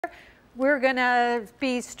We're going to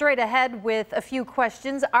be straight ahead with a few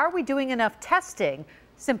questions. Are we doing enough testing?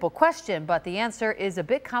 Simple question, but the answer is a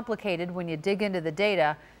bit complicated when you dig into the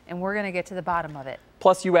data, and we're going to get to the bottom of it.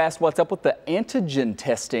 Plus, you asked what's up with the antigen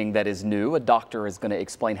testing that is new. A doctor is going to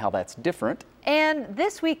explain how that's different. And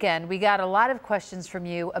this weekend, we got a lot of questions from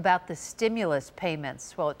you about the stimulus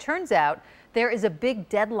payments. Well, it turns out there is a big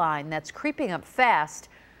deadline that's creeping up fast.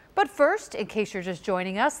 But first, in case you're just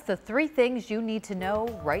joining us, the 3 things you need to know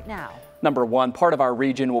right now. Number 1, part of our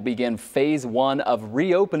region will begin phase 1 of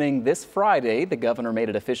reopening this Friday. The governor made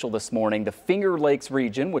it official this morning. The Finger Lakes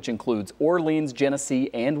region, which includes Orleans, Genesee,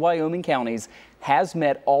 and Wyoming counties, has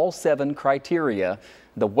met all 7 criteria.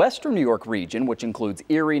 The Western New York region, which includes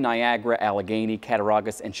Erie, Niagara, Allegheny,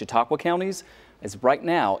 Cattaraugus, and Chautauqua counties, right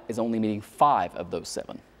now is only meeting 5 of those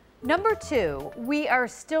 7. Number 2, we are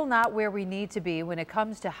still not where we need to be when it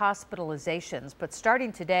comes to hospitalizations, but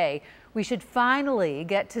starting today, we should finally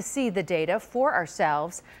get to see the data for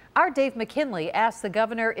ourselves. Our Dave McKinley asked the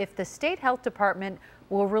governor if the state health department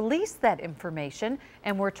will release that information,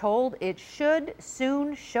 and we're told it should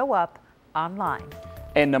soon show up online.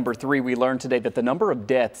 And number 3, we learned today that the number of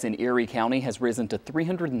deaths in Erie County has risen to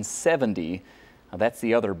 370. Now, that's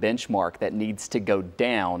the other benchmark that needs to go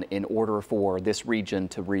down in order for this region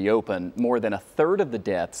to reopen. More than 1/3 of the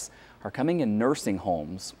deaths are coming in nursing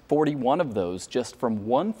homes, 41 of those just from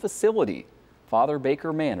one facility, Father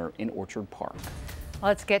Baker Manor in Orchard Park.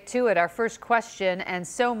 Let's get to it. Our first question, and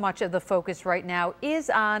so much of the focus right now, is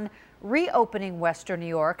on reopening Western New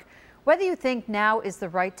York. Whether you think now is the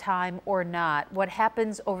right time or not, what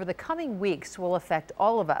happens over the coming weeks will affect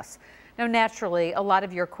all of us. Now, naturally, a lot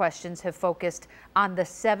of your questions have focused on the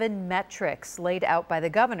 7 metrics laid out by the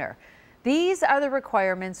governor. These are the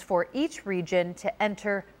requirements for each region to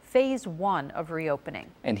enter phase 1 of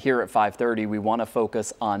reopening. And here at 5:30, we want to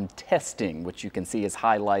focus on testing, which you can see is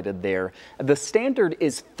highlighted there. The standard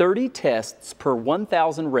is 30 tests per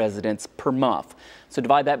 1,000 residents per month. So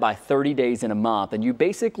divide that by 30 days in a month, and you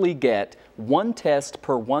basically get 1 test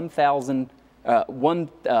per 1,000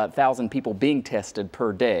 people being tested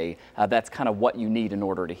per day. That's kind of what you need in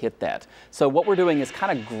order to hit that. So what we're doing is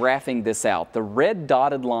kind of graphing this out. The red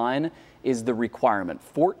dotted line is the requirement,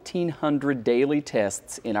 1,400 daily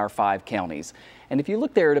tests in our 5 counties. And if you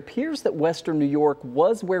look there, it appears that Western New York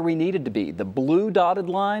was where we needed to be. The blue dotted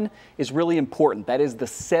line is really important. That is the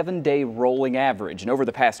 7-day rolling average. And over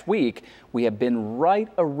the past week, we have been right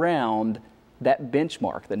around that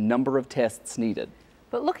benchmark, the number of tests needed.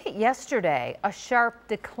 But look at yesterday, a sharp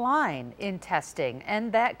decline in testing,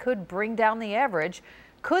 and that could bring down the average.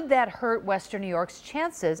 Could that hurt Western New York's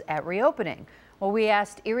chances at reopening? Well, we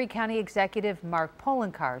asked Erie County Executive Mark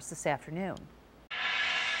Poloncarz this afternoon.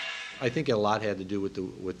 I think a lot had to do with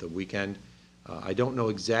the weekend. I don't know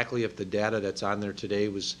exactly if the data that's on there today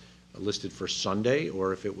was listed for Sunday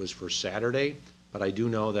or if it was for Saturday, but I do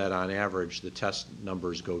know that on average the test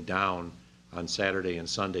numbers go down on Saturday and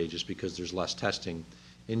Sunday just because there's less testing.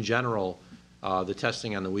 In general, the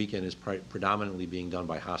testing on the weekend is predominantly being done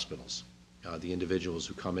by hospitals, the individuals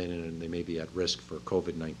who come in and they may be at risk for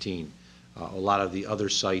COVID-19. A lot of the other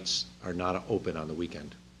sites are not open on the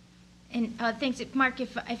weekend. And thanks, Mark,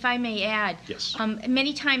 if I may add. Yes.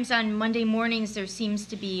 Many times on Monday mornings there seems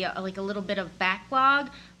to be like a little bit of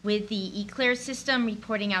backlog with the eClear system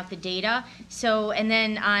reporting out the data. So, and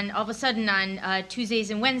then all of a sudden on Tuesdays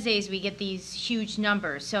and Wednesdays we get these huge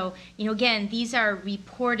numbers. So, you know, again, these are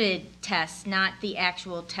reported tests, not the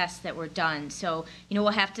actual tests that were done. So, you know,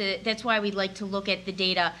 we'll have to, that's why we'd like to look at the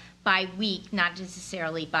data by week, not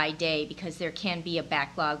necessarily by day, because there can be a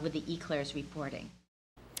backlog with the eClear's reporting.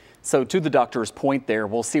 So to the doctor's point there,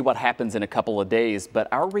 we'll see what happens in a couple of days, but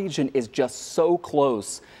our region is just so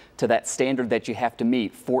close to that standard that you have to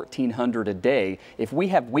meet, 1,400 a day. If we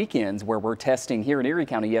have weekends where we're testing here in Erie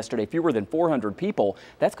County yesterday fewer than 400 people,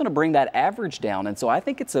 that's going to bring that average down. And so I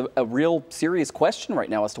think it's a real serious question right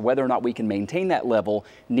now as to whether or not we can maintain that level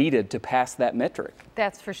needed to pass that metric.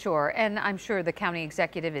 That's for sure. And I'm sure the county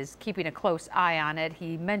executive is keeping a close eye on it.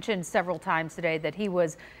 He mentioned several times today that he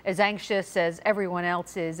was as anxious as everyone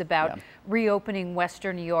else is about reopening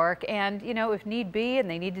Western New York. And, you know, if need be and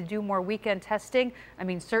they need to do more weekend testing, I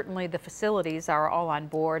mean, certainly the facilities are all on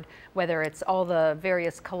board, whether it's all the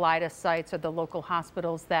various Kaleida sites or the local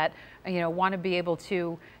hospitals that, you know, want to be able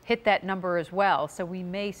to hit that number as well. So we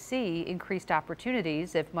may see increased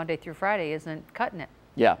opportunities if Monday through Friday isn't cutting it.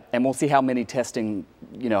 Yeah, and we'll see how many testing,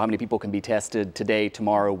 you know, how many people can be tested today,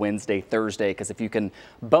 tomorrow, Wednesday, Thursday, because if you can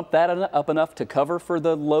bump that up enough to cover for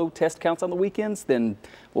the low test counts on the weekends, then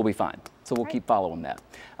we'll be fine. So So we'll keep following that.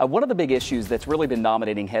 One of the big issues that's really been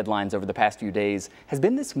dominating headlines over the past few days has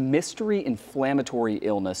been this mystery inflammatory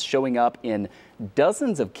illness showing up in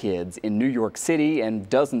dozens of kids in New York City and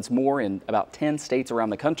dozens more in about 10 states around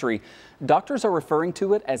the country. Doctors are referring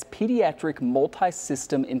to it as pediatric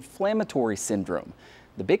multisystem inflammatory syndrome.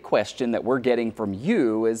 The big question that we're getting from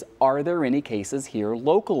you is, are there any cases here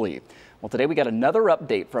locally? Well, today we got another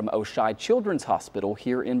update from Oishei Children's Hospital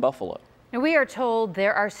here in Buffalo. Now, we are told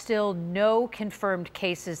there are still no confirmed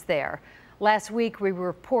cases there. Last week, we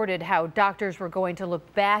reported how doctors were going to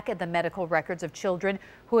look back at the medical records of children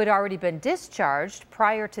who had already been discharged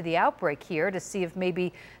prior to the outbreak here to see if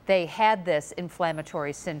maybe they had this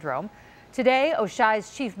inflammatory syndrome. Today,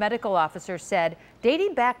 Oishei's chief medical officer said,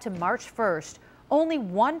 dating back to March 1st, only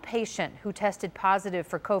one patient who tested positive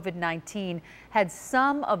for COVID-19 had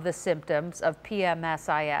some of the symptoms of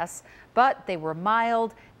PMSIS, but they were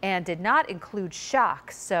mild and did not include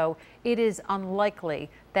shock. So it is unlikely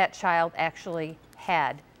that child actually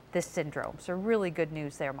had this syndrome. So really good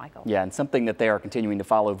news there, Michael. Yeah, and something that they are continuing to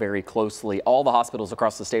follow very closely. All the hospitals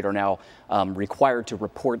across the state are now required to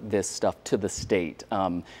report this stuff to the state.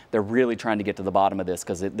 They're really trying to get to the bottom of this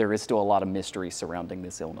because there is still a lot of mystery surrounding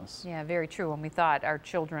this illness. Yeah, very true. And we thought our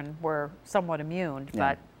children were somewhat immune,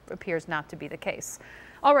 but appears not to be the case.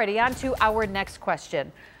 Alrighty, on to our next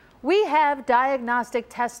question. We have diagnostic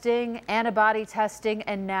testing, antibody testing,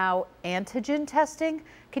 and now antigen testing.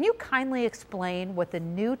 Can you kindly explain what the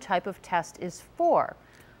new type of test is for?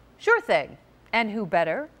 Sure thing. And who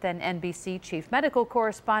better than NBC Chief Medical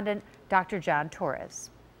Correspondent Dr. John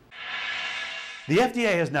Torres. The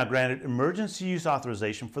FDA has now granted emergency use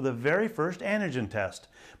authorization for the very first antigen test.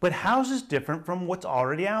 But how is this different from what's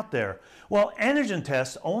already out there? Well, antigen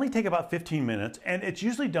tests only take about 15 minutes, and it's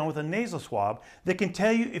usually done with a nasal swab that can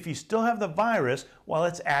tell you if you still have the virus while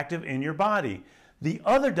it's active in your body. The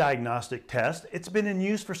other diagnostic test, it's been in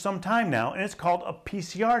use for some time now, and it's called a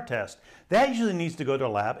PCR test. That usually needs to go to a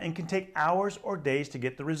lab and can take hours or days to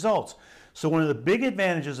get the results. So one of the big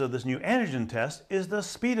advantages of this new antigen test is the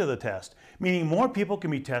speed of the test, meaning more people can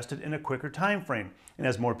be tested in a quicker time frame. And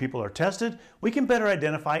as more people are tested, we can better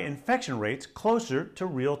identify infection rates closer to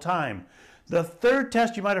real time. The third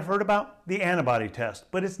test you might have heard about, the antibody test,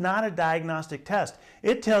 but it's not a diagnostic test.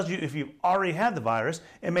 It tells you if you've already had the virus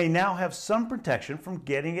and may now have some protection from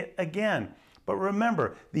getting it again. But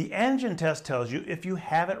remember, the antigen test tells you if you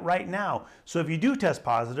have it right now. So if you do test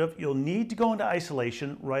positive, you'll need to go into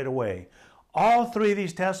isolation right away. All three of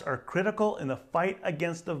these tests are critical in the fight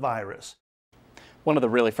against the virus. One of the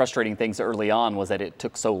really frustrating things early on was that it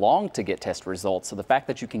took so long to get test results. So the fact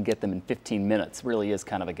that you can get them in 15 minutes really is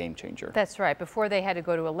kind of a game changer. That's right. Before they had to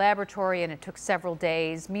go to a laboratory and it took several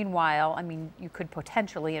days. Meanwhile, I mean, you could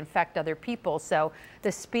potentially infect other people. So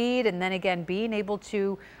the speed and then again being able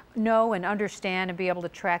to know and understand and be able to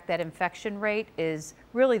track that infection rate is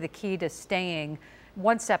really the key to staying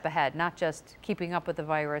one step ahead, not just keeping up with the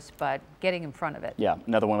virus, but getting in front of it. Yeah,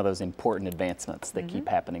 another one of those important advancements that keep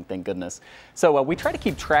happening, thank goodness. So we try to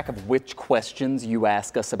keep track of which questions you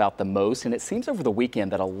ask us about the most, and it seems over the weekend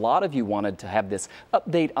that a lot of you wanted to have this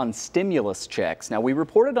update on stimulus checks. Now, we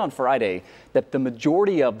reported on Friday that the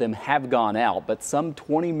majority of them have gone out, but some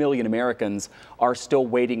 20 million Americans are still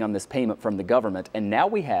waiting on this payment from the government, and now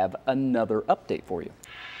we have another update for you.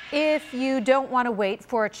 If you don't want to wait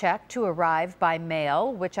for a check to arrive by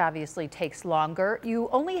mail, which obviously takes longer, you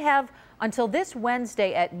only have until this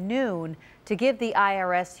Wednesday at noon to give the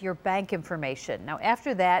IRS your bank information. Now,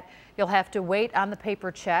 after that, you'll have to wait on the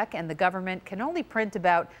paper check, and the government can only print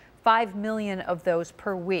about 5 million of those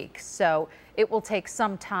per week. So it will take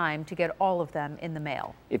some time to get all of them in the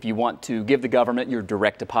mail. If you want to give the government your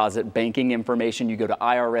direct deposit banking information, you go to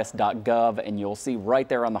irs.gov and you'll see right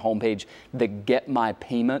there on the homepage the Get My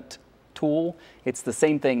Payment tool. It's the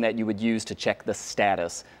same thing that you would use to check the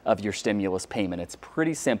status of your stimulus payment. It's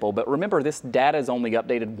pretty simple, but remember, this data is only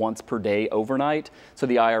updated once per day overnight, so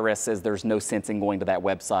the IRS says there's no sense in going to that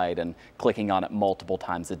website and clicking on it multiple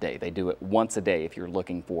times a day. They do it once a day if you're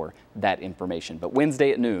looking for that information. But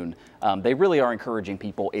Wednesday at noon, they really are encouraging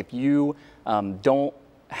people, if you don't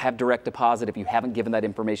have direct deposit, if you haven't given that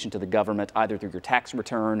information to the government, either through your tax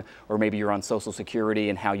return or maybe you're on Social Security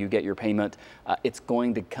and how you get your payment, it's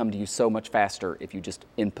going to come to you so much faster if you just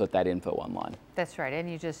input that info online. That's right, and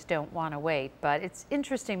you just don't want to wait. But it's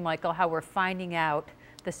interesting, Michael, how we're finding out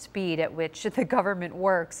the speed at which the government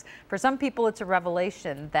works. For some people, it's a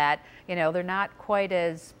revelation that, you know, they're not quite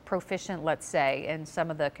as proficient, let's say, in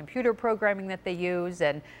some of the computer programming that they use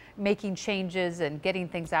and making changes and getting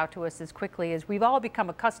things out to us as quickly as we've all become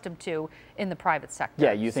accustomed to in the private sector.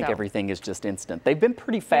 Yeah, you think everything is just instant. They've been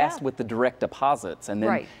pretty fast with the direct deposits, and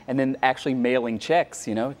then actually mailing checks,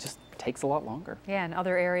 you know, it just takes a lot longer. Yeah, in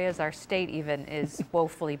other areas, our state even is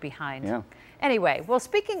woefully behind. Yeah. Anyway, well,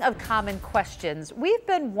 speaking of common questions, we've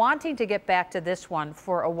been wanting to get back to this one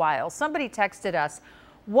for a while. Somebody texted us,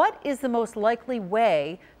 what is the most likely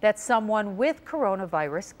way that someone with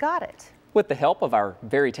coronavirus got it? With the help of our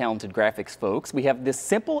very talented graphics folks, we have this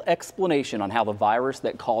simple explanation on how the virus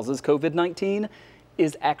that causes COVID-19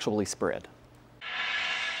 is actually spread.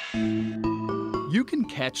 You can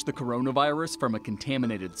catch the coronavirus from a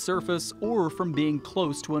contaminated surface or from being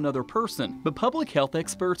close to another person, but public health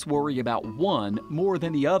experts worry about one more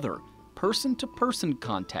than the other. Person-to-person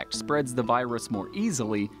contact spreads the virus more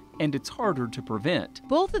easily, and it's harder to prevent.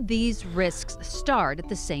 Both of these risks start at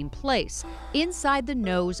the same place, inside the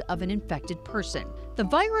nose of an infected person. The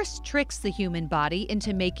virus tricks the human body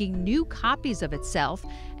into making new copies of itself,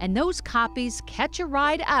 and those copies catch a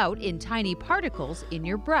ride out in tiny particles in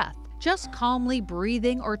your breath. Just calmly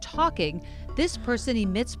breathing or talking, this person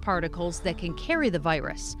emits particles that can carry the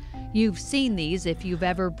virus. You've seen these if you've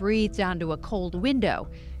ever breathed onto a cold window.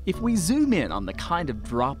 If we zoom in on the kind of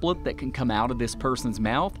droplet that can come out of this person's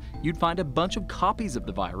mouth, you'd find a bunch of copies of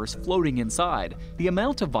the virus floating inside. The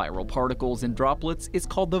amount of viral particles in droplets is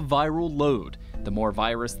called the viral load. The more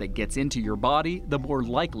virus that gets into your body, the more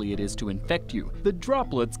likely it is to infect you. The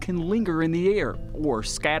droplets can linger in the air or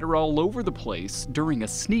scatter all over the place during a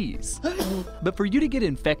sneeze. But for you to get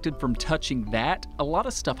infected from touching that, a lot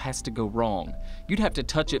of stuff has to go wrong. You'd have to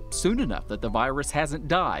touch it soon enough that the virus hasn't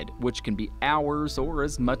died, which can be hours or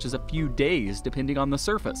as much as a few days depending on the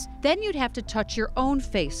surface. Then you'd have to touch your own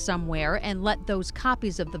face somewhere and let those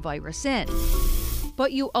copies of the virus in.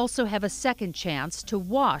 But you also have a second chance to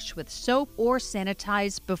wash with soap or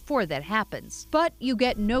sanitize before that happens. But you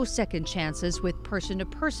get no second chances with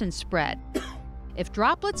person-to-person spread. If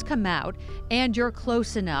droplets come out and you're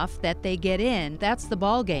close enough that they get in, that's the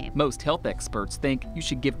ball game. Most health experts think you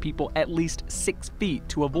should give people at least 6 feet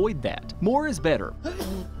to avoid that. More is better,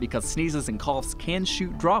 because sneezes and coughs can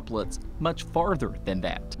shoot droplets much farther than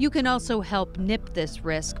that. You can also help nip this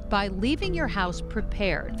risk by leaving your house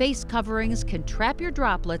prepared. Face coverings can trap your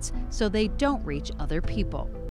droplets so they don't reach other people.